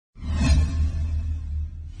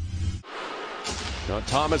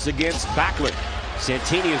Thomas against Backlund.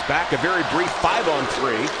 Santini is back, a very brief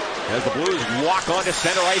 5-on-3 as the Blues walk onto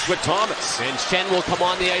center ice with Thomas. And Schenn will come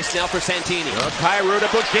on the ice now for Santini. Kyrou to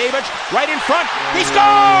Buchnevich, right in front. He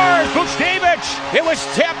scores! Buchnevich! It was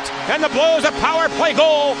tipped, and the Blues a power play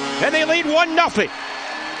goal, and they lead 1-0.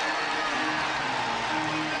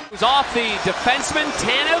 It was off the defenseman,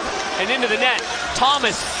 Tanev, and into the net.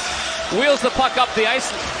 Thomas wheels the puck up the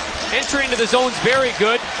ice. Entry into the zone's very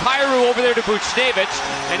good. Kyrou over there to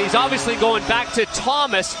Buchnevich, and he's obviously going back to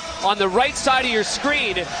Thomas on the right side of your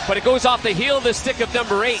screen, but it goes off the heel of the stick of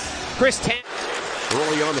number 8, Chris Tanev.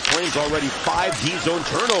 Early on, the Flames already 5 D-zone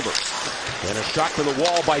turnovers. And a shot to the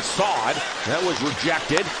wall by Saad. That was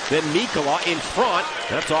rejected. Then Mikkola in front.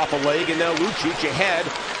 That's off a leg, and now Lucic ahead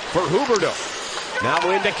for Huberdeau. Now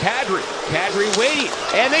into Kadri. Kadri waiting,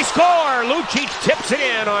 and they score! Lucic tips it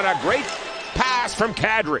in on a great pass from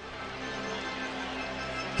Kadri.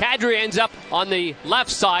 Kadri ends up on the left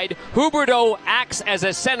side. Huberdeau acts as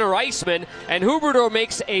a center iceman, and Huberdeau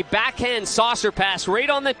makes a backhand saucer pass right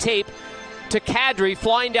on the tape to Kadri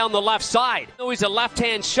flying down the left side. Though he's a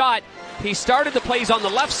left-hand shot, he started the plays on the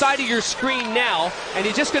left side of your screen now, and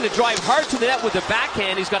he's just going to drive hard to the net with the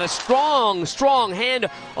backhand. He's got a strong hand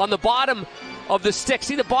on the bottom of the stick.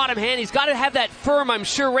 See the bottom hand? He's got to have that firm, I'm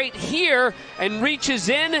sure, right here, and reaches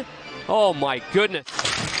in. Oh, my goodness.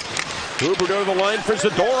 Huberdeau to the line for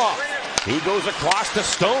Zadorov. He goes across to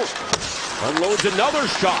Stone. Unloads another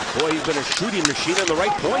shot. Boy, he's been a shooting machine on the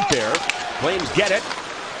right point there. Flames get it.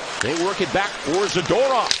 They work it back for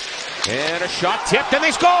Zadorov. And a shot tipped, and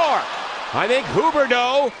they score! I think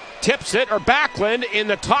Huberdeau tips it, or Backlund in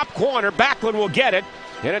the top corner. Backlund will get it,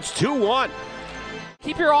 and it's 2-1.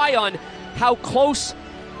 Keep your eye on how close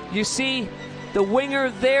you see the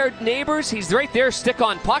winger there, Neighbors. He's right there, stick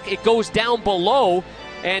on puck. It goes down below,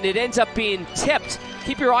 and it ends up being tipped.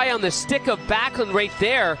 Keep your eye on the stick of Backlund right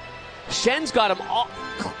there. Schenn's got him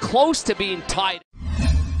close to being tied.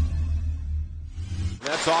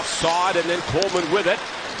 That's off Saad, and then Coleman with it.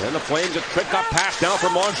 And the Flames, a quick up pass now for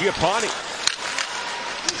Mangiapane.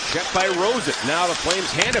 Checked by Rosen. Now the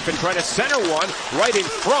Flames hand up and try to center one right in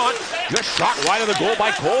front. Just shot wide of the goal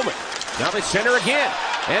by Coleman. Now they center again.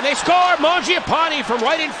 And they score! Mangiapane from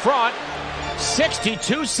right in front.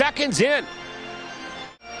 62 seconds in.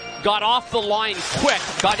 Got off the line quick.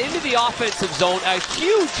 Got into the offensive zone. A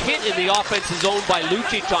huge hit in the offensive zone by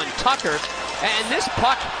Lucic on Tucker. And this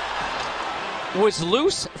puck was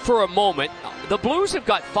loose for a moment. The Blues have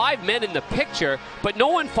got 5 men in the picture, but no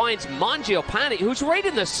one finds Mangiapane, who's right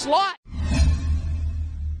in the slot.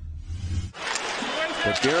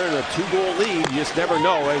 But they're in a 2-goal lead. You just never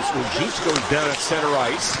know as Ruzicka goes down at center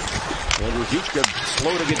ice. And Ruzicka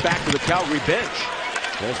slow to get back to the Calgary bench.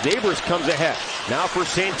 As Neighbors comes ahead. Now for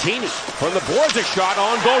Santini. From the boards, a shot,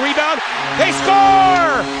 on goal rebound. They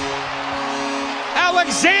score!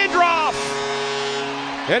 Alexandrov!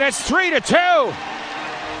 And it's 3-2.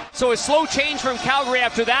 So a slow change from Calgary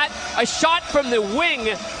after that. A shot from the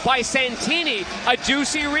wing by Santini. A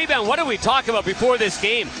juicy rebound. What did we talk about before this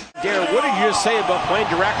game? Darren, what did you just say about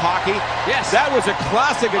playing direct hockey? Yes. That was a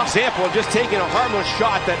classic example of just taking a harmless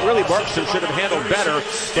shot that really Markstrom should have handled better.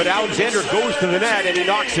 But Alexander goes to the net and he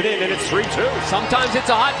knocks it in, and it's 3-2. Sometimes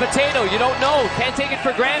it's a hot potato. You don't know. Can't take it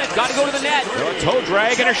for granted. Got to go to the net. A toe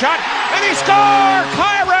drag and a shot. And he scored!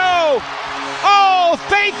 Kyrou! Oh,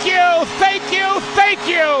 thank you, thank you, thank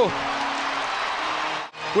you!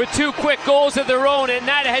 With 2 quick goals of their own, and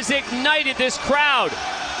that has ignited this crowd.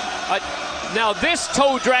 Now this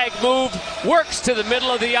toe drag move works to the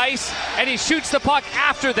middle of the ice, and he shoots the puck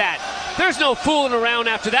after that. There's no fooling around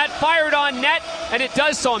after that. Fired on net, and it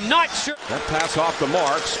does so. I'm not sure. That pass off the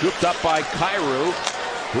mark, scooped up by Kyrou,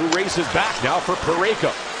 who races back now for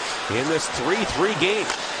Parayko in this 3-3 game.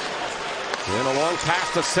 And a long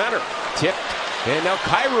pass to center. Tipped, and now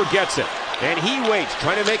Kyrou gets it. And he waits,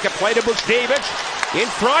 trying to make a play to Buchnevich. In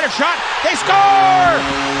front, a shot. They score!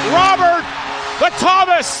 Robert the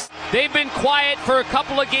Thomas! They've been quiet for a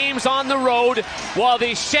couple of games on the road while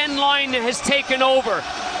the Schenn line has taken over.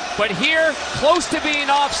 But here, close to being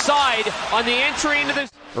offside on the entry into the...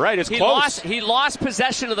 Right, it's close. He lost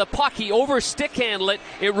possession of the puck. He over stick handled it.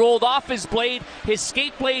 It rolled off his blade. His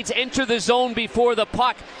skate blades enter the zone before the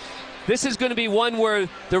puck. This is going to be one where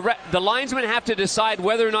the linesmen have to decide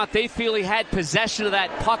whether or not they feel he had possession of that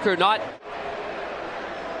puck or not.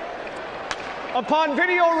 Upon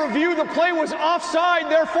video review, the play was offside,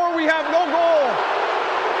 therefore we have no goal.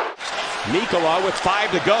 Mikkola with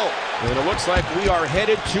 5 to go. And it looks like we are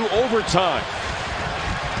headed to overtime.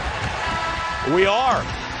 We are.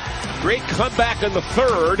 Great comeback in the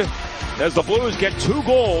third as the Blues get 2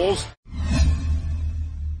 goals.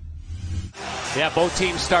 Yeah, both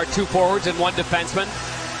teams start 2 forwards and 1 defenseman.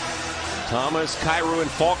 Thomas, Kyrou, and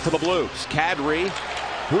Falk for the Blues. Kadri,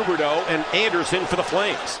 Huberdeau, and Anderson for the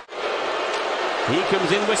Flames. He comes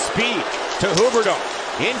in with speed to Huberdeau.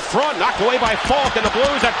 In front, knocked away by Falk, and the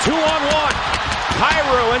Blues are 2-on-1.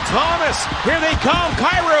 Kyrou and Thomas, here they come.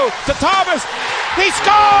 Kyrou to Thomas. He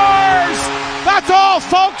scores! That's all,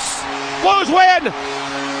 folks. Blues win.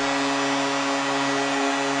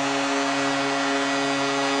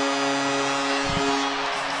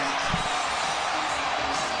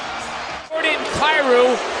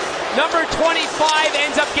 Kyrou, number 25,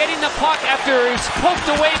 ends up getting the puck after he's poked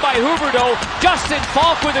away by Huberdeau. Justin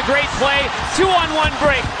Falk with a great play. 2-on-1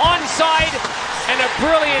 break, onside, and a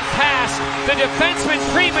brilliant pass. The defenseman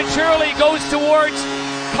prematurely goes towards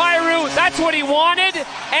Kyrou. That's what he wanted.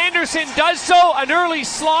 Anderson does so, an early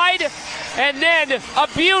slide, and then a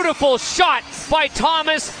beautiful shot by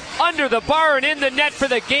Thomas under the bar and in the net for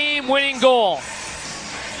the game-winning goal.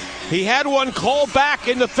 He had one called back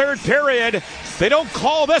in the third period. They don't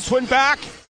call this one back.